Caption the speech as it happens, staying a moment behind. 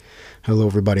Hello,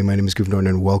 everybody. My name is Goof Norton,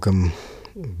 and welcome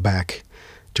back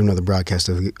to another broadcast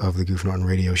of the Goof Norton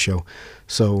Radio Show.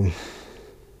 So,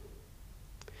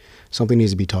 something needs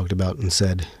to be talked about and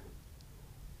said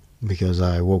because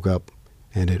I woke up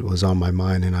and it was on my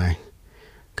mind, and I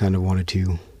kind of wanted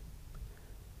to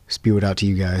spew it out to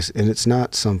you guys. And it's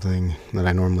not something that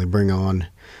I normally bring on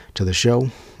to the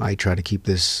show. I try to keep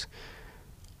this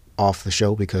off the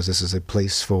show because this is a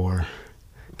place for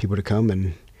people to come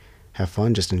and have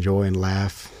fun, just enjoy and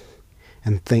laugh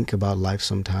and think about life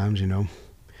sometimes,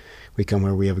 We come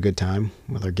here, we have a good time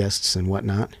with our guests and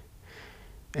whatnot.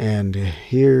 And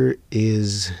here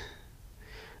is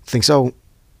the thing. So,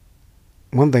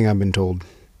 one thing I've been told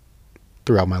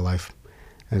throughout my life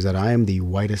is that I am the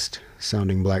whitest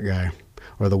sounding black guy,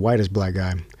 or the whitest black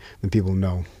guy that people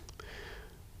know.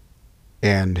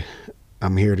 And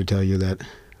I'm here to tell you that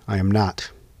I am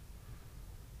not.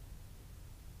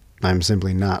 I'm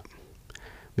simply not.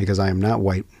 Because I am not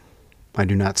white. I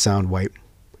do not sound white.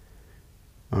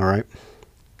 Alright?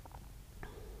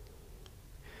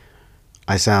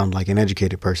 I sound like an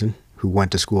educated person who went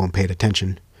to school and paid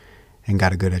attention and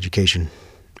got a good education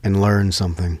and learned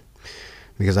something.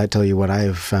 Because I tell you what, I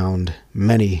have found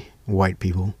many white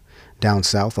people down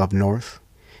south, up north,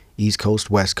 east coast,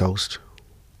 west coast,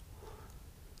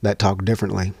 that talk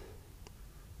differently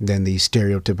than the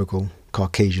stereotypical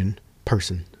Caucasian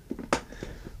person.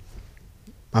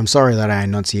 I'm sorry that I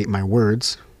enunciate my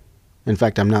words. In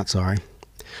fact, I'm not sorry.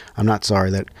 I'm not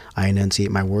sorry that I enunciate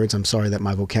my words. I'm sorry that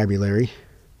my vocabulary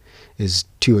is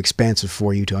too expansive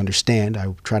for you to understand.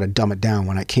 I try to dumb it down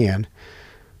when I can.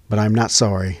 But I'm not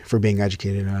sorry for being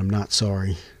educated, and I'm not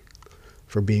sorry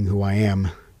for being who I am,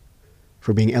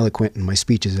 for being eloquent in my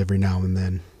speeches every now and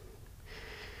then.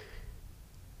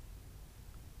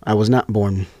 I was not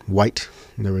born white.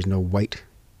 There was no white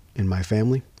in my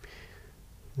family.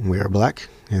 We are black,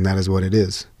 and that is what it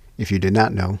is. If you did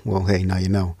not know, well, hey, now you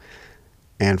know.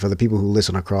 And for the people who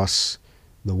listen across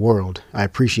the world, I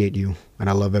appreciate you, and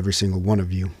I love every single one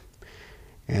of you.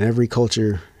 And every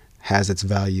culture has its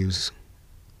values,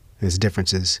 its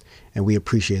differences, and we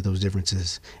appreciate those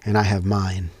differences. And I have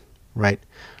mine, right?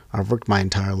 I've worked my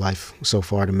entire life so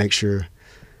far to make sure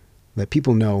that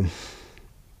people know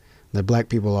that black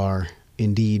people are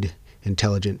indeed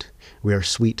intelligent. We are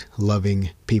sweet, loving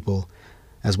people,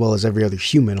 as well as every other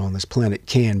human on this planet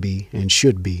can be and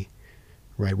should be,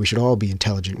 right? We should all be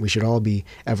intelligent. We should all be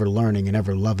ever learning and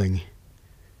ever loving.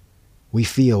 We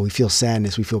feel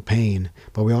sadness, we feel pain,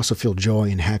 but we also feel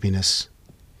joy and happiness.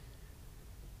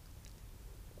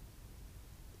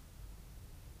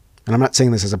 And I'm not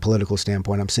saying this as a political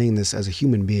standpoint. I'm saying this as a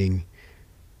human being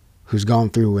who's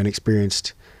gone through and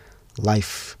experienced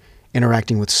life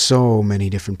interacting with so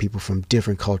many different people from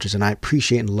different cultures, and I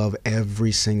appreciate and love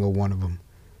every single one of them.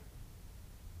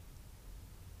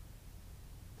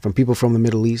 From people from the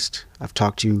Middle East, I've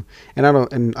talked to,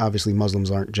 and obviously Muslims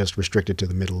aren't just restricted to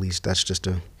the Middle East. That's just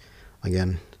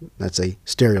that's a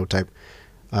stereotype.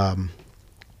 But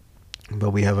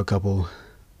we have a couple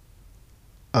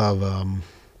of,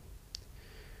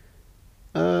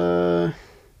 I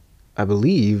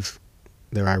believe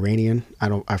they're Iranian.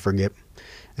 I forget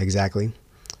exactly.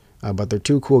 But they're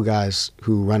two cool guys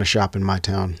who run a shop in my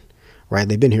town, right?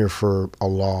 They've been here for a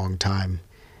long time.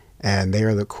 And they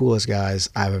are the coolest guys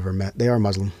I've ever met. They are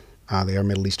Muslim. They are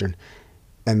Middle Eastern.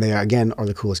 And they, again, are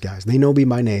the coolest guys. They know me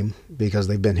by name because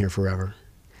they've been here forever.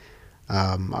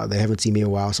 They haven't seen me in a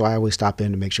while, so I always stop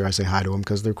in to make sure I say hi to them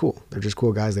because they're cool. They're just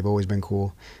cool guys. They've always been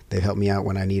cool. They've helped me out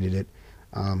when I needed it.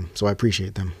 So I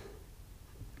appreciate them.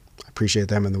 I appreciate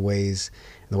them in the way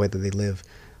that they live.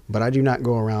 But I do not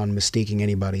go around mistaking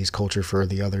anybody's culture for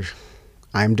the other.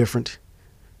 I am different.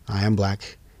 I am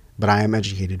black. But I am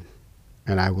educated.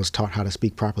 And I was taught how to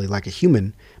speak properly like a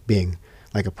human being,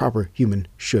 like a proper human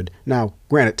should. Now,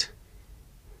 granted,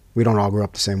 we don't all grow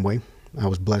up the same way. I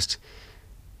was blessed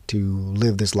to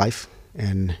live this life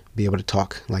and be able to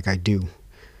talk like I do,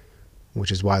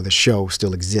 which is why the show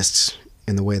still exists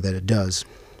in the way that it does.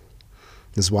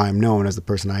 This is why I'm known as the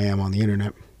person I am on the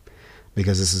internet,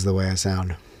 because this is the way I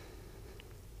sound.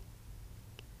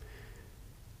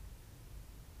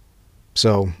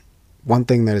 So, one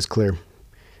thing that is clear,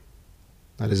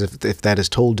 that is, if that is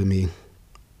told to me,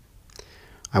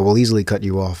 I will easily cut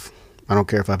you off. I don't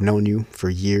care if I've known you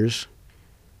for years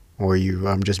or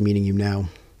I'm just meeting you now.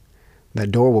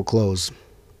 That door will close.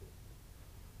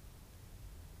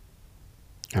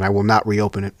 And I will not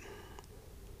reopen it.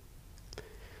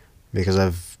 Because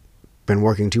I've been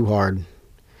working too hard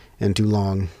and too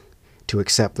long to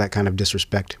accept that kind of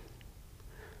disrespect.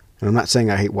 And I'm not saying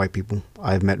I hate white people.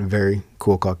 I've met very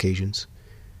cool Caucasians.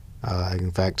 In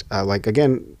fact,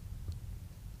 again,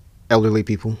 elderly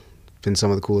people been some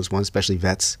of the coolest ones, especially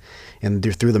vets. And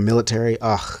they're through the military.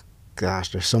 Oh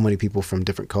gosh, there's so many people from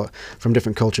different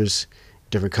cultures,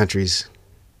 different countries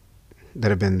that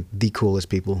have been the coolest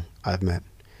people I've met.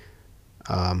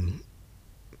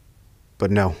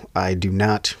 But no, I do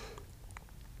not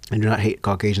hate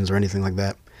Caucasians or anything like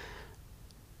that.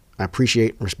 I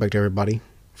appreciate and respect everybody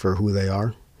for who they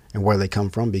are and where they come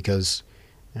from, because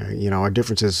our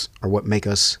differences are what make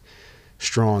us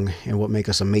strong and what make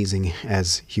us amazing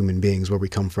as human beings, where we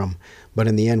come from. But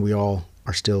in the end, we all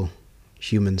are still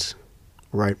humans,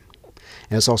 right?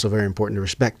 And it's also very important to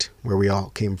respect where we all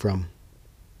came from.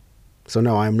 So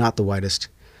no, I am not the whitest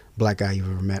black guy you've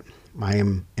ever met. I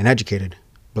am an educated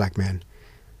black man,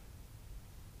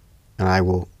 and I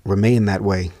will remain that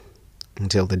way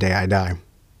until the day I die.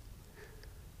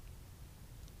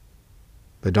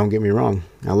 But don't get me wrong,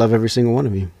 I love every single one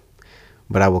of you,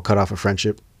 but I will cut off a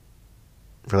friendship,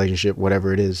 relationship,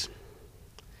 whatever it is,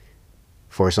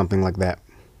 for something like that.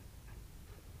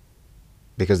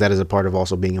 Because that is a part of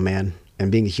also being a man,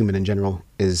 and being a human in general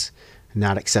is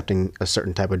not accepting a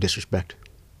certain type of disrespect.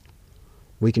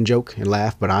 We can joke and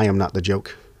laugh, but I am not the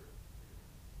joke.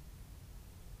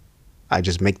 I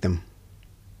just make them.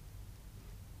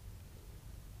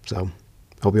 So,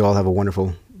 hope you all have a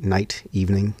wonderful night,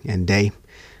 evening, and day.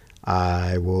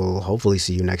 I will hopefully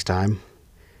see you next time.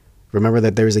 Remember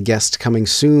that there's a guest coming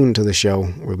soon to the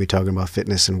show. We'll be talking about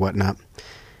fitness and whatnot.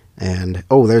 And,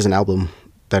 there's an album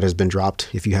that has been dropped.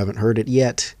 If you haven't heard it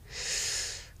yet,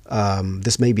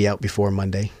 this may be out before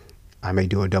Monday. I may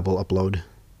do a double upload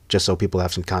just so people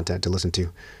have some content to listen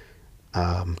to.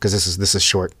 Because this is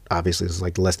short. Obviously, this is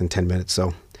like less than 10 minutes.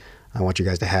 So I want you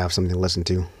guys to have something to listen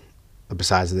to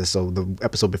besides this. So the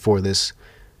episode before this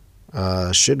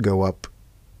should go up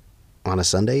on a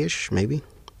Sunday-ish, maybe.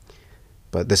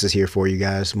 But this is here for you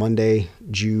guys. Monday,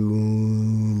 July...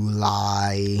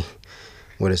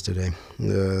 What is today?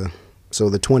 So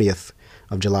the 20th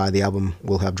of July, the album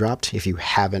will have dropped. If you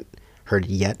haven't heard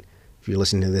it yet, if you're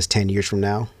listening to this 10 years from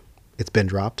now, it's been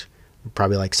dropped.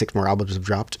 Probably like 6 more albums have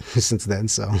dropped since then.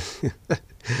 So,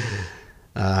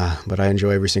 but I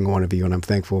enjoy every single one of you, and I'm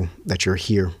thankful that you're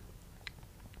here.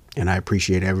 And I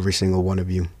appreciate every single one of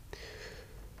you.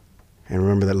 And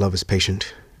remember that love is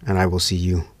patient, and I will see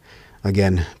you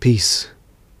again. Peace.